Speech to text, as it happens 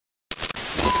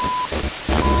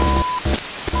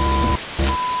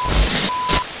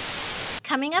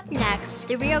Coming up next,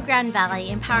 the Rio Grande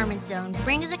Valley Empowerment Zone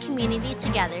brings a community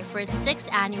together for its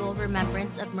 6th annual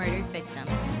Remembrance of Murdered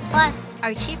Victims. Plus,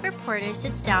 our chief reporter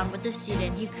sits down with a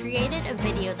student who created a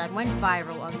video that went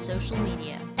viral on social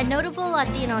media. A notable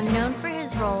Latino known for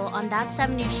his role on That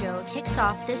 70s Show kicks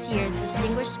off this year's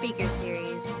Distinguished Speaker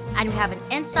Series. And we have an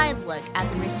inside look at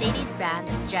the Mercedes band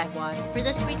Jetwad for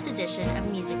this week's edition of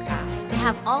Musicraft. We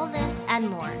have all this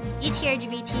and more.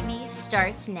 UTRGV-TV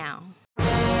starts now.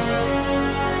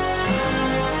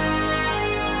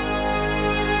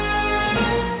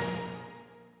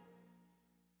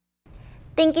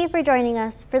 Thank you for joining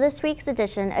us for this week's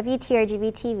edition of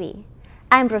UTRGV-TV.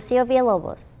 I'm Rocio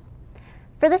Villalobos.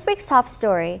 For this week's top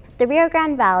story, the Rio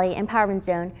Grande Valley Empowerment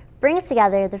Zone brings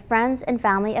together the friends and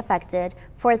family affected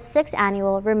for its 6th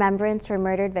annual Remembrance for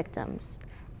Murdered Victims.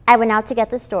 I went out to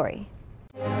get the story.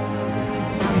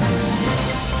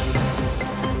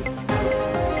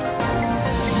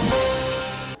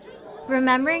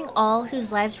 Remembering all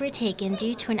whose lives were taken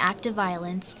due to an act of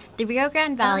violence, the Rio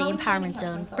Grande Valley Empowerment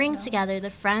Zone brings together the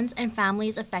friends and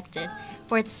families affected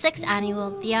for its 6th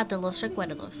annual Dia de los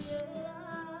Recuerdos.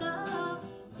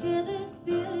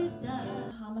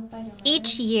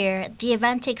 Each year, the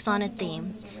event takes on a theme,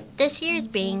 this year's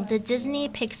being the Disney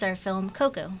Pixar film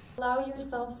Coco.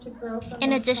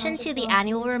 In addition to the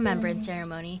annual Remembrance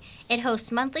Ceremony, it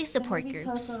hosts monthly support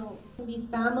groups.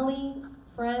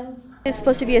 It's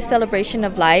supposed to be a celebration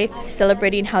of life,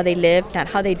 celebrating how they lived, not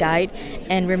how they died,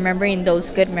 and remembering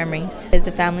those good memories. As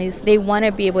the families, they want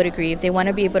to be able to grieve, they want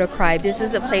to be able to cry. This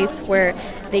is a place where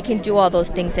they can do all those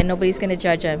things and nobody's going to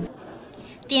judge them.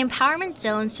 The Empowerment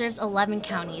Zone serves 11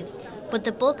 counties, with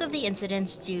the bulk of the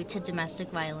incidents due to domestic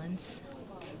violence.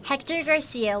 Hector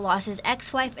Garcia lost his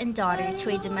ex-wife and daughter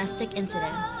to a domestic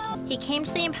incident. He came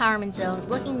to the Empowerment Zone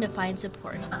looking to find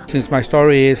support. Since my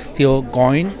story is still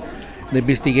going, the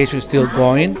investigation is still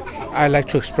going, I like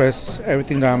to express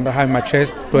everything that I'm behind my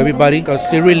chest to everybody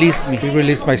because it released me, it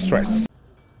released my stress.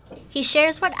 He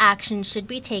shares what actions should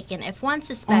be taken if one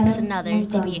suspects another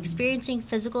to be experiencing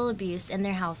physical abuse in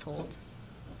their household.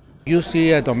 You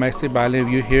see a domestic violence,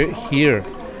 you hear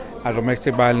a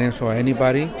domestic violence or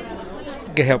anybody,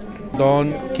 get help.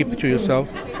 Don't keep it to yourself.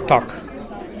 Talk,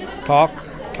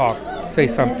 say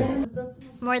something.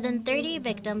 More than 30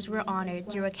 victims were honored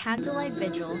through a candlelight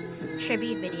vigil,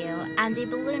 tribute video, and a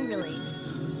balloon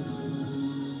release.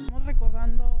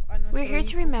 We're here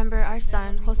to remember our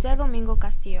son, Jose Domingo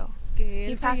Castillo.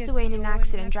 He passed away in an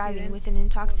accident driving with an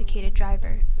intoxicated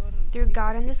driver. Through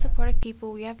God and the support of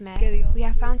people we have met, we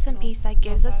have found some peace that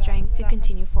gives us strength to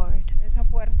continue forward.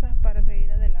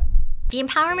 The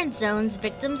Empowerment Zone's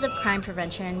Victims of Crime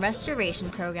Prevention and Restoration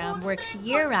program works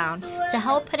year-round to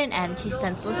help put an end to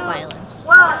senseless violence.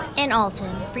 In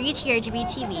Alton, for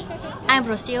UTRGV-TV, I'm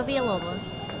Rocio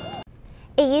Villalobos.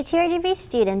 A UTRGV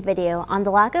student video on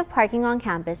the lack of parking on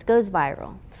campus goes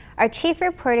viral. Our chief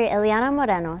reporter Eliana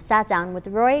Moreno sat down with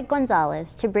Roy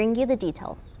Gonzalez to bring you the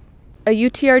details. A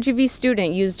UTRGV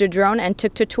student used a drone and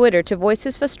took to Twitter to voice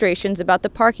his frustrations about the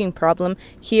parking problem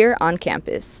here on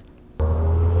campus.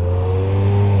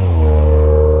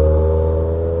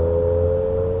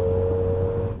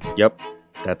 Yep,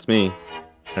 that's me.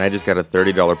 And I just got a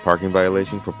 $30 parking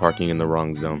violation for parking in the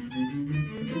wrong zone.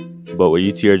 But what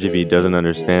UTRGV doesn't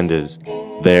understand is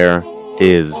there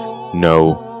is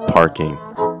no parking.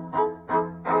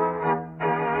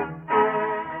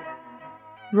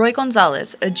 Roy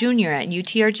Gonzalez, a junior at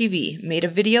UTRGV, made a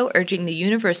video urging the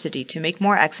university to make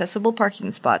more accessible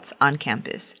parking spots on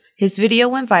campus. His video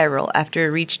went viral after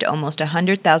it reached almost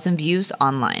 100,000 views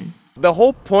online. The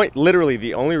whole point, literally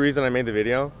the only reason I made the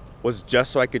video was just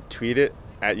so I could tweet it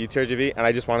at UTRGV, and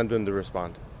I just wanted them to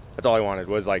respond. That's all I wanted,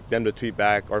 was like them to tweet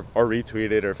back or retweet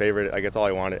it or favorite it. Like, that's all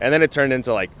I wanted. And then it turned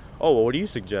into like, oh, well, what do you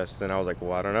suggest? And I was like,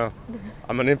 well, I don't know.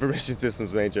 I'm an information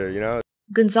systems major, you know?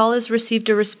 Gonzalez received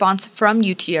a response from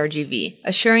UTRGV,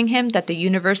 assuring him that the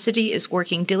university is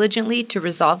working diligently to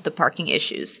resolve the parking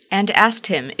issues, and asked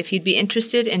him if he'd be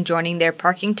interested in joining their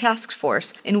parking task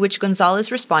force, in which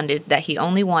Gonzalez responded that he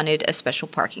only wanted a special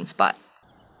parking spot.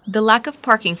 The lack of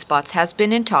parking spots has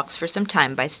been in talks for some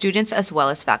time by students as well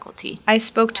as faculty. I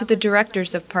spoke to the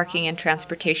directors of parking and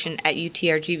transportation at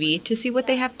UTRGV to see what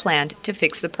they have planned to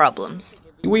fix the problems.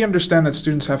 We understand that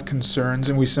students have concerns,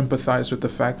 and we sympathize with the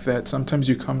fact that sometimes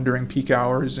you come during peak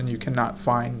hours and you cannot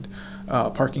find a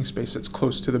parking space that's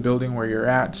close to the building where you're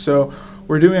at. So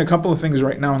we're doing a couple of things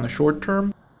right now in the short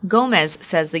term. Gomez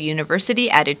says the university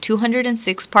added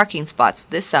 206 parking spots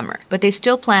this summer, but they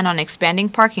still plan on expanding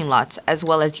parking lots as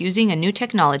well as using a new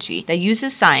technology that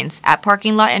uses signs at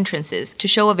parking lot entrances to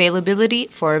show availability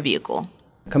for a vehicle.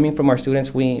 Coming from our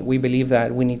students, we believe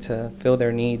that we need to fill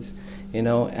their needs, and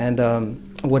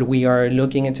what we are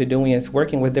looking into doing is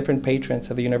working with different patrons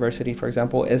of the university. For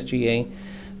example, SGA,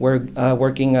 we're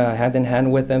working hand in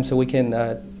hand with them so we can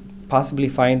possibly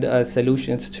find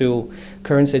solutions to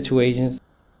current situations.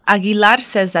 Aguilar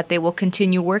says that they will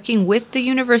continue working with the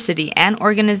university and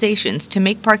organizations to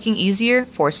make parking easier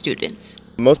for students.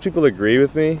 Most people agree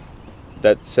with me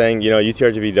that saying,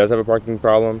 UTRGV does have a parking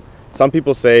problem. Some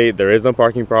people say there is no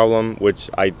parking problem, which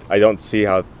I don't see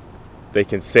how they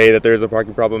can say that there is a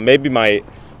parking problem. Maybe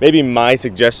my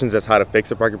suggestions as how to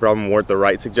fix a parking problem weren't the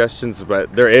right suggestions,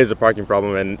 but there is a parking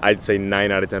problem, and I'd say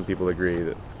 9 out of 10 people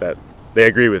agree that they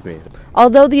agree with me.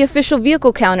 Although the official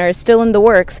vehicle counter is still in the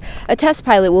works, a test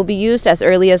pilot will be used as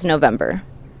early as November.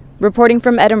 Reporting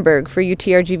from Edinburgh for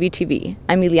UTRGV-TV,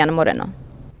 I'm Ileana Moreno.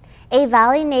 A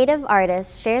Valley native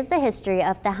artist shares the history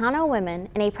of Tejano women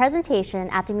in a presentation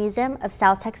at the Museum of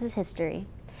South Texas History.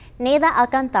 Neida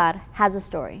Alcantar has a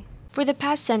story. For the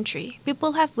past century,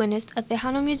 people have witnessed a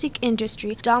Tejano music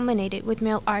industry dominated with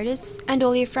male artists and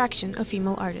only a fraction of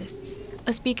female artists.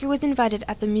 A speaker was invited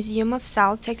at the Museum of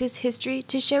South Texas History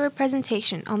to share a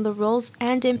presentation on the roles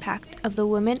and impact of the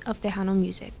women of Tejano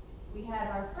music. We had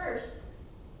our first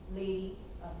lady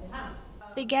of Tejano.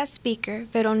 The guest speaker,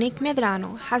 Veronique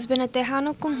Medrano, has been a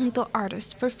Tejano Conjunto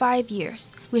artist for 5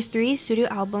 years, with 3 studio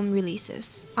album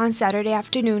releases. On Saturday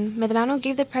afternoon, Medrano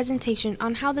gave the presentation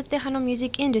on how the Tejano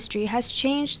music industry has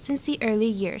changed since the early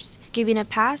years, giving a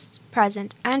past,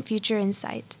 present, and future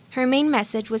insight. Her main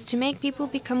message was to make people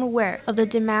become aware of the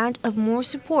demand of more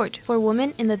support for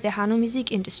women in the Tejano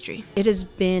music industry. It has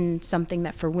been something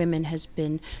that for women has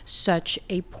been such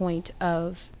a point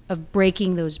of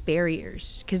breaking those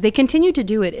barriers, because they continue to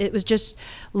do it. It was just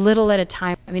little at a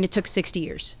time. I mean, it took 60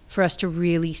 years for us to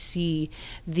really see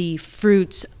the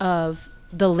fruits of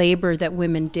the labor that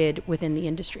women did within the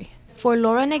industry. For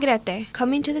Laura Negrete,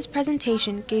 coming to this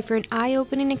presentation gave her an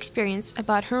eye-opening experience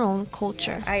about her own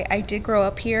culture. I did grow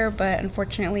up here, but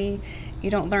unfortunately you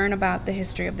don't learn about the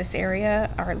history of this area,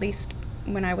 or at least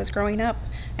when I was growing up,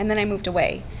 and then I moved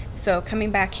away. So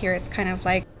coming back here, it's kind of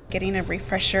like getting a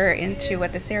refresher into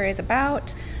what this area is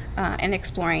about and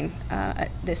exploring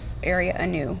this area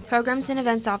anew. Programs and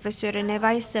Events Officer Rene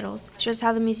Ballesteros shows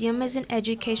how the museum is an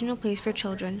educational place for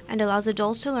children and allows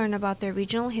adults to learn about their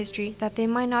regional history that they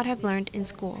might not have learned in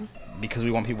school. Because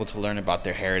we want people to learn about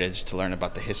their heritage, to learn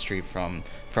about the history from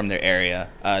their area.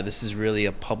 This is really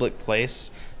a public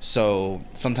place, so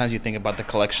sometimes you think about the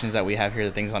collections that we have here,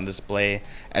 the things on display,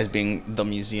 as being the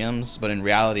museums, but in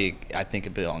reality, I think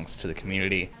it belongs to the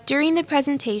community. During the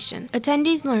presentation,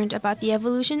 attendees learned about the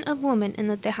evolution of women in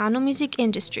the Tejano music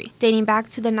industry, dating back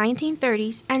to the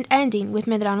 1930s and ending with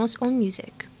Medrano's own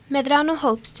music. Medrano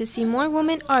hopes to see more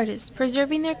women artists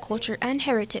preserving their culture and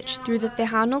heritage through the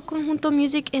Tejano Conjunto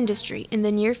music industry in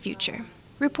the near future.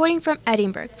 Reporting from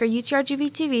Edinburgh for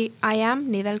UTRGV-TV, I am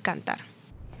Neida Alcantar.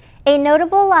 A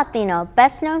notable Latino,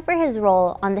 best known for his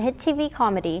role on the hit TV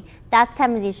comedy That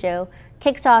 70s Show,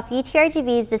 kicks off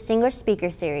UTRGV's Distinguished Speaker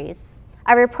Series.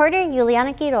 Our reporter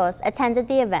Juliana Quiroz attended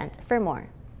the event for more.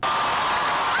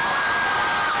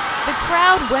 The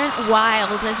crowd went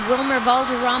wild as Wilmer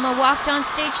Valderrama walked on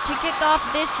stage to kick off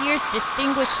this year's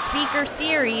Distinguished Speaker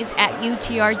Series at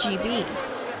UTRGV.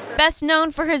 Best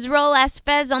known for his role as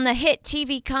Fez on the hit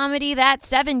TV comedy That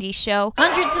 70s Show,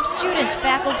 hundreds of students,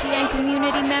 faculty, and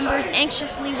community members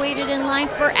anxiously waited in line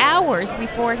for hours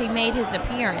before he made his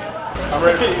appearance. I'm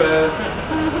ready for Fez.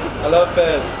 I love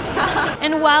Fez.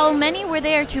 And while many were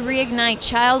there to reignite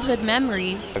childhood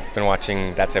memories, I've been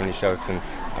watching That 70s Show since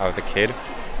I was a kid.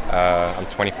 I'm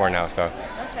 24 now, so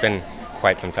it's been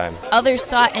quite some time. Others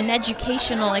sought an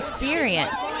educational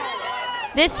experience.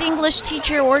 This English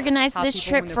teacher organized this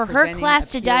trip for her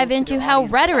class to dive into how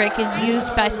rhetoric is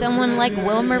used by someone like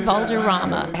Wilmer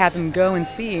Valderrama. Have them go and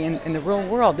see in the real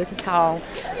world, this is how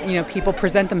people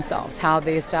present themselves, how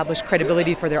they establish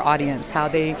credibility for their audience, how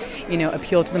they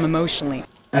appeal to them emotionally.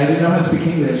 I didn't know how to speak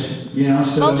English,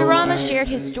 so... Valderrama shared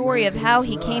his story of how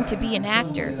he came to be an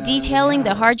actor, detailing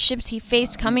the hardships he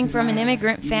faced coming from an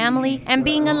immigrant family and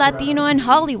being a Latino in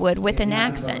Hollywood with an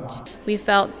accent. We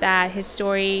felt that his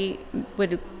story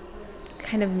would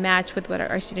kind of match with what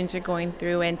our students are going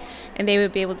through, and they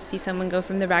would be able to see someone go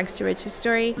from the rags to riches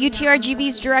story.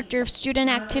 UTRGV's Director of Student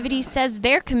Activities says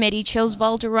their committee chose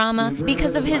Valderrama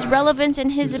because of his relevance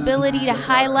and his ability to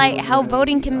highlight how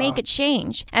voting can make a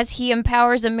change, as he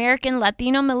empowers American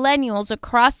Latino millennials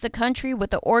across the country with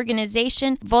the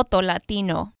organization Voto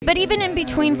Latino. But even in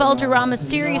between Valderrama's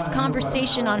serious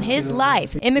conversation on his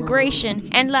life, immigration,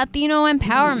 and Latino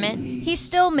empowerment, he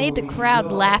still made the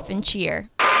crowd laugh and cheer.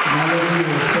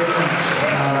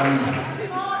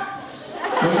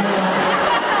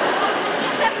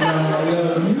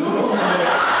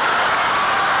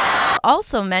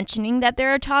 Also mentioning that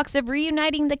there are talks of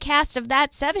reuniting the cast of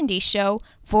That 70s Show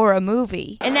for a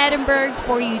movie. In Edinburgh,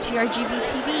 for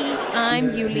UTRGV-TV,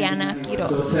 I'm Juliana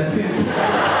Quiroz.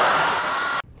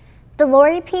 The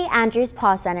Laurie P. Andrews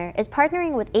Paw Center is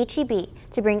partnering with HEB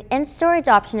to bring in-store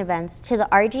adoption events to the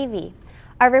RGV.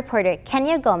 Our reporter,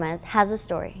 Kenya Gomez, has a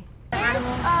story.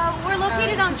 We're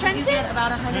located on Trenton. About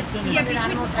 100 between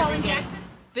Paul and Jackson.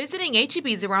 Visiting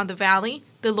HEBs around the valley,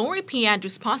 the Laurie P.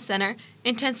 Andrews Paw Center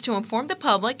intends to inform the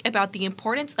public about the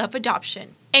importance of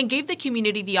adoption and give the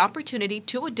community the opportunity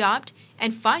to adopt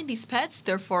and find these pets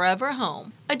their forever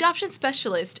home. Adoption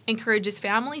specialist encourages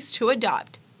families to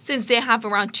adopt, since they have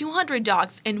around 200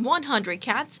 dogs and 100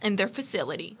 cats in their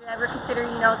facility. If you ever consider,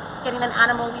 getting an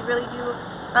animal, we really do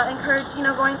encourage,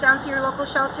 going down to your local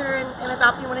shelter and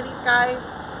adopting one of these guys.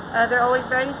 They're always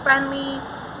very friendly.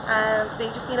 They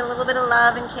just need a little bit of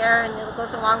love and care, and it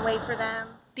goes a long way for them.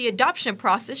 The adoption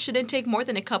process shouldn't take more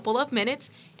than a couple of minutes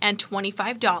and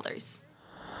 $25.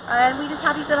 And we just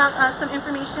have you fill out some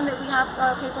information that we have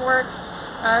paperwork.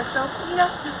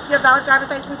 Just your valid driver's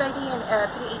license ID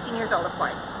and to be 18 years old, of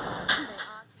course.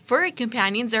 Furry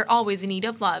companions are always in need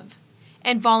of love,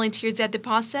 and volunteers at the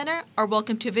Paw Center are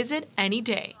welcome to visit any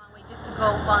day. Just to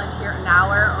go volunteer an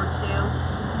hour or two,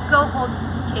 go hold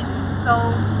kittens, go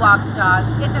walk dogs.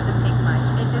 It doesn't take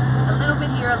much. It's just a little bit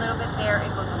here, a little bit there. It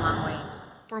goes a long way.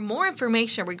 For more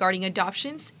information regarding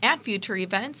adoptions and future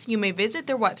events, you may visit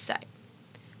their website.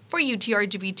 For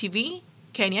UTRGV-TV,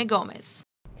 Kenya Gomez.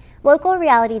 Local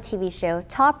reality TV show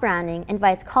Top Branding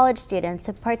invites college students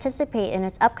to participate in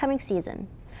its upcoming season.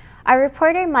 Our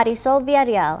reporter Marisol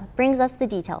Villarreal brings us the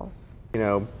details.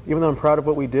 Even though I'm proud of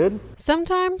what we did,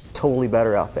 sometimes totally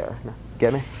better out there.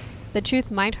 Get me? The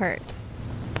truth might hurt.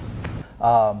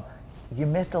 You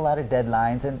missed a lot of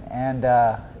deadlines, and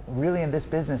really in this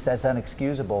business that's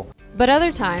unexcusable. But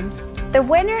other times, the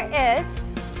winner is...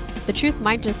 the truth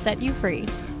might just set you free.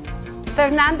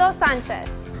 Fernando Sanchez.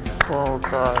 Oh,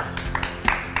 God.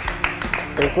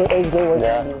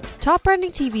 Top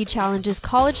Branding TV challenges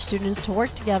college students to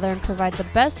work together and provide the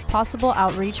best possible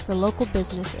outreach for local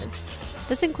businesses.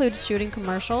 This includes shooting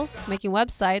commercials, making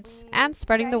websites, and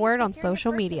spreading the word on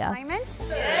social media.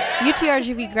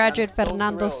 UTRGV graduate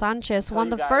Fernando Sanchez won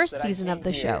the first season of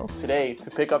the show. Today,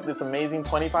 to pick up this amazing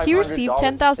 $2,500. He received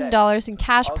 $10,000 in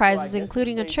cash prizes,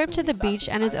 including a trip to the beach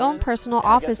and his own personal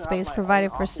office space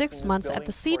provided for 6 months at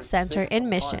the Seed Center in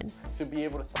Mission.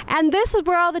 And this is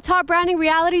where all the Top Branding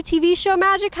reality TV show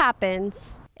magic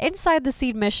happens. Inside the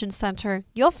Seed Mission Center,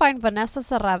 you'll find Vanessa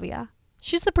Sarabia.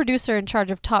 She's the producer in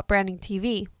charge of Top Branding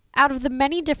TV. Out of the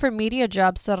many different media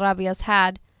jobs Sarabia's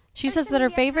had, she says that her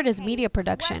favorite is media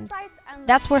production.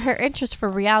 That's where her interest for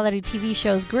reality TV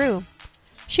shows grew.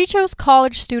 She chose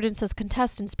college students as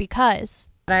contestants because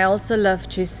I also love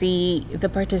to see the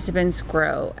participants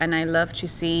grow, and I love to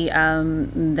see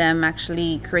them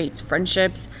actually create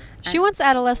friendships. She wants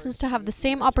adolescents to have the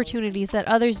same opportunities that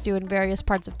others do in various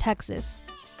parts of Texas.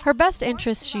 Her best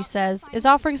interest, she says, is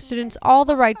offering students all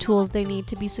the right tools they need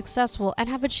to be successful and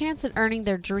have a chance at earning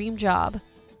their dream job.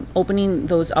 Opening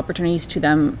those opportunities to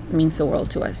them means the world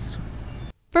to us.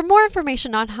 For more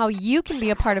information on how you can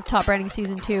be a part of Top Branding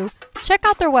Season 2, check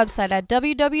out their website at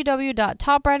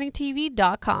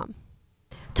www.topbrandingtv.com.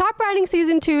 Top Branding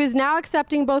Season 2 is now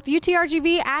accepting both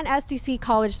UTRGV and SDC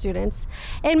college students.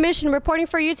 In Mission, reporting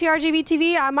for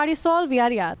UTRGV-TV, I'm Marisol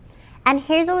Villarreal. And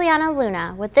here's Eliana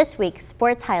Luna with this week's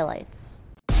sports highlights.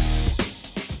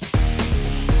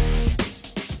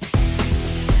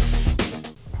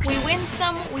 We win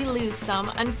some, we lose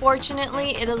some.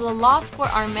 Unfortunately, it is a loss for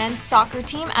our men's soccer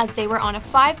team as they were on a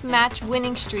 5-match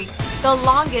winning streak, the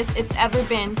longest it's ever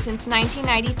been since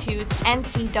 1992's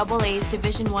NCAA's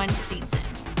Division I season.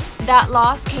 That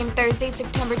loss came Thursday,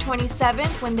 September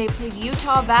 27th when they played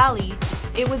Utah Valley.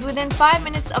 It was within 5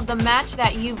 minutes of the match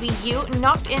that UVU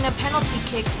knocked in a penalty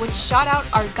kick which shot out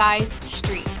our guys'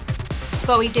 streak.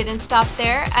 But we didn't stop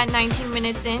there. At 19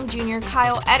 minutes in, junior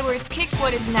Kyle Edwards kicked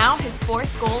what is now his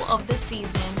 4th goal of the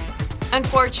season.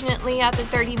 Unfortunately, at the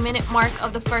 30-minute mark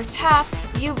of the first half,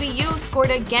 UVU scored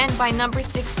again by number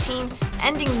 16,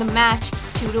 ending the match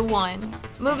 2-1.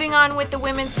 Moving on with the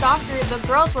women's soccer, the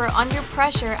girls were under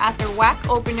pressure at their WAC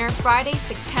opener Friday,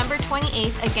 September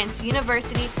 28th against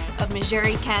University of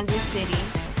Missouri, Kansas City.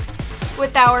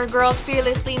 With our girls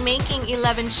fearlessly making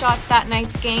 11 shots that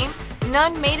night's game,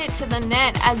 none made it to the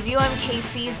net as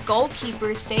UMKC's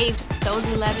goalkeeper saved those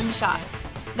 11 shots.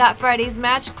 That Friday's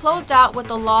match closed out with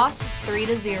a loss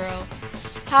 3-0.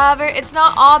 However, it's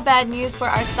not all bad news for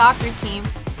our soccer team.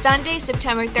 Sunday,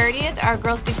 September 30th, our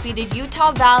girls defeated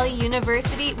Utah Valley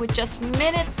University with just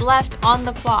minutes left on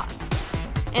the clock.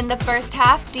 In the first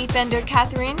half, defender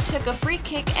Catherine took a free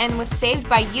kick and was saved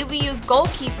by UVU's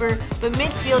goalkeeper, but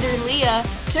midfielder Leah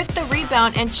took the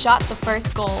rebound and shot the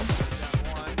first goal.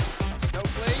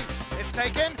 Stokely, it's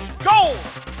taken. Goal!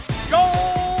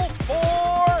 Goal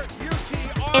for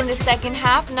UTR! In the second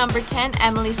half, number 10,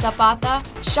 Emily Zapata,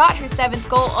 shot her 7th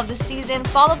goal of the season,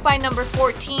 followed by number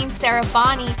 14, Sarah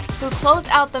Bonney, who closed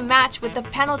out the match with a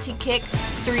penalty kick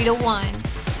 3-1.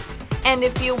 And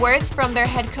a few words from their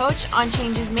head coach on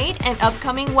changes made and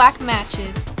upcoming WAC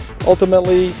matches.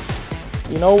 Ultimately,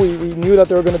 you know, we knew that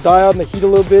they were going to die out in the heat a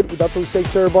little bit. That's why we saved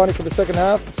Sarah Bonney for the second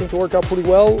half. It seemed to work out pretty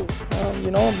well.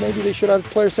 You know, maybe they should have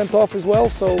players sent off as well.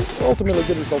 So ultimately, a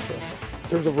good result for us. In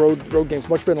terms of road games,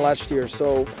 much better than last year.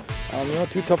 So, you know,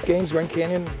 2 tough games. Grand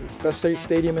Canyon, best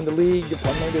stadium in the league,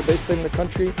 probably the best stadium in the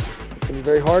country. It's going to be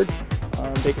very hard.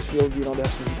 Bakersfield, you know, they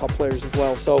have some top players as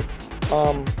well. So,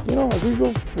 you know, as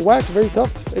usual, WAC, very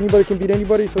tough. Anybody can beat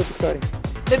anybody, so it's exciting.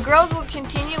 The girls will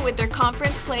continue with their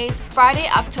conference plays Friday,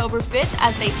 October 5th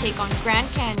as they take on Grand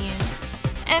Canyon.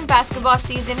 And basketball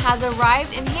season has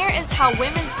arrived, and here is how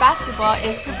women's basketball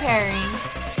is preparing.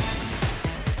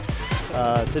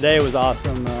 Today was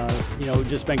awesome. You know, we've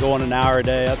just been going an hour a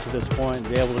day up to this point. To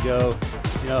be able to go,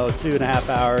 you know, 2.5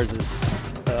 hours is,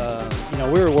 you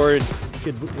know, we were worried,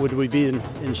 would we be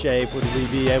in shape? Would we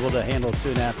be able to handle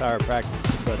 2.5 hour practice?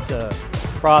 But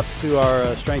props to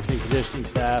our strength and conditioning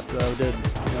staff. We did,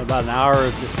 you know, about an hour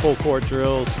of just full court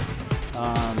drills,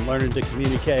 learning to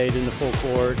communicate in the full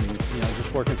court, and you know,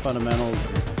 just working fundamentals.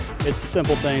 It's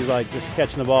simple things like just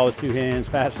catching the ball with 2 hands,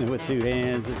 passing it with 2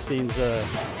 hands. It seems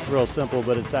real simple,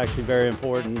 but it's actually very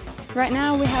important. Right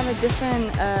now we have a different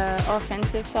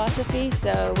offensive philosophy,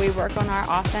 so we work on our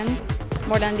offense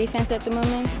more than defense at the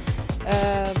moment.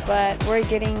 But we're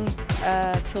getting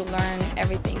to learn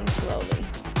everything slowly.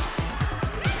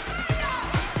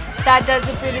 That does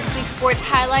it for this week's sports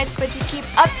highlights, but to keep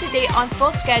up to date on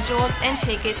full schedules and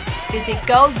tickets, visit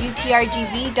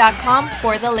GoUTRGV.com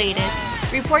for the latest.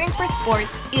 Reporting for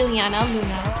sports, Ileana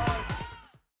Luna.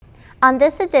 On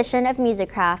this edition of Music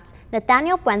Craft,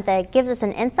 Nathaniel Puente gives us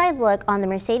an inside look on the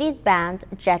Mercedes band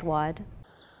Jetwad.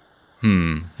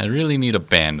 I really need a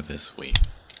band this week.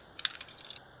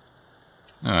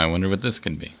 Oh, I wonder what this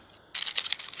can be.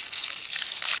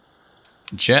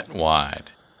 Jetwad.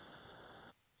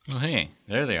 Oh, hey,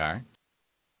 there they are.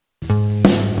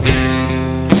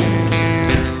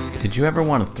 Did you ever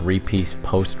want a 3-piece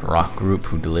post-rock group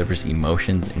who delivers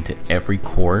emotions into every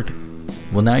chord?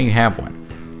 Well, now you have one.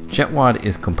 Jetwad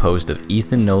is composed of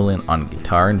Ethan Nolan on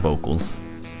guitar and vocals,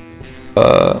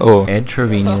 Ed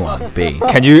Trevino on bass.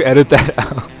 Can you edit that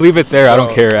out? Leave it there, I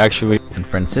don't care actually. And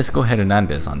Francisco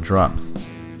Hernandez on drums.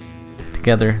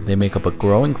 Together, they make up a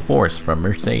growing force from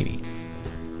Mercedes.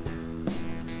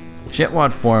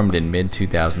 Jetwad formed in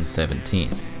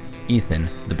mid-2017. Ethan,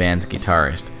 the band's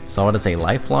guitarist, saw it as a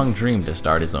lifelong dream to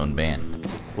start his own band.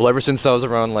 Well, ever since I was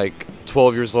around like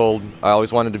 12 years old, I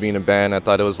always wanted to be in a band. I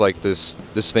thought it was like this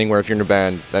thing where if you're in a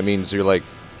band, that means you're like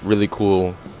really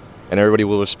cool and everybody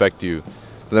will respect you.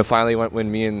 And then finally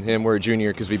when me and him were a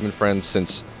junior, because we've been friends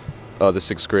since the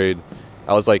 6th grade,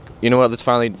 I was like, you know what, let's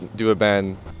finally do a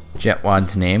band.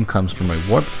 Jetwad's name comes from a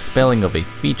warped spelling of a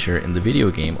feature in the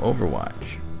video game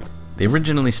Overwatch. They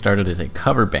originally started as a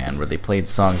cover band where they played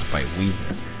songs by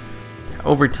Weezer.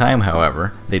 Over time,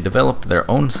 however, they developed their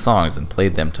own songs and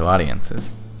played them to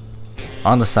audiences.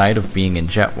 On the side of being in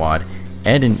Jetwad,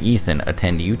 Ed and Ethan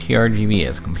attend UTRGV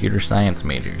as computer science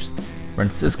majors.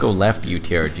 Francisco left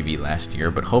UTRGV last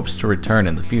year but hopes to return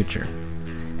in the future.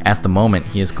 At the moment,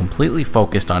 he is completely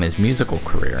focused on his musical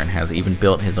career and has even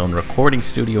built his own recording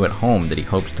studio at home that he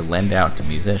hopes to lend out to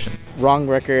musicians. Wrong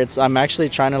Records, I'm actually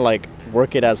trying to like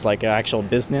work it as like an actual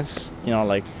business, you know,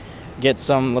 like get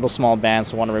some little small bands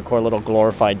who want to record a little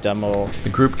glorified demo. The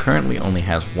group currently only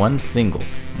has one single,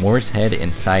 Moore's Head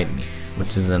Inside Me,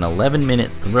 which is an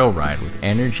 11-minute thrill ride with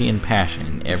energy and passion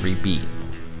in every beat.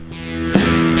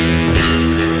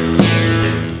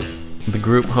 The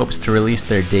group hopes to release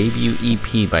their debut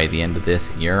EP by the end of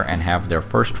this year and have their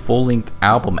first full-length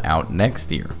album out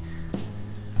next year.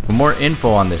 For more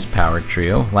info on this power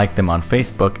trio, like them on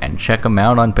Facebook and check them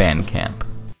out on Bandcamp.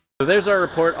 So there's our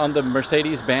report on the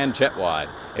Mercedes band Jetwad.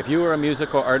 If you or a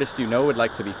musical artist you know would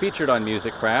like to be featured on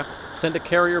Music Craft, send a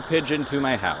carrier pigeon to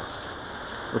my house.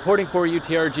 Reporting for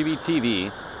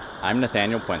UTRGV-TV, I'm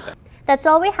Nathaniel Puente. That's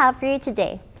all we have for you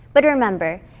today. But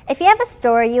remember, if you have a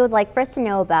story you would like for us to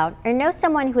know about or know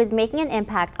someone who is making an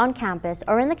impact on campus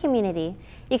or in the community,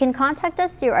 you can contact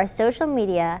us through our social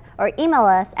media or email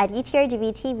us at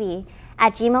utrgvtv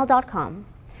 @gmail.com.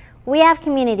 We have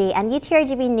community and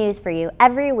UTRGV news for you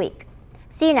every week.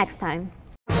 See you next time.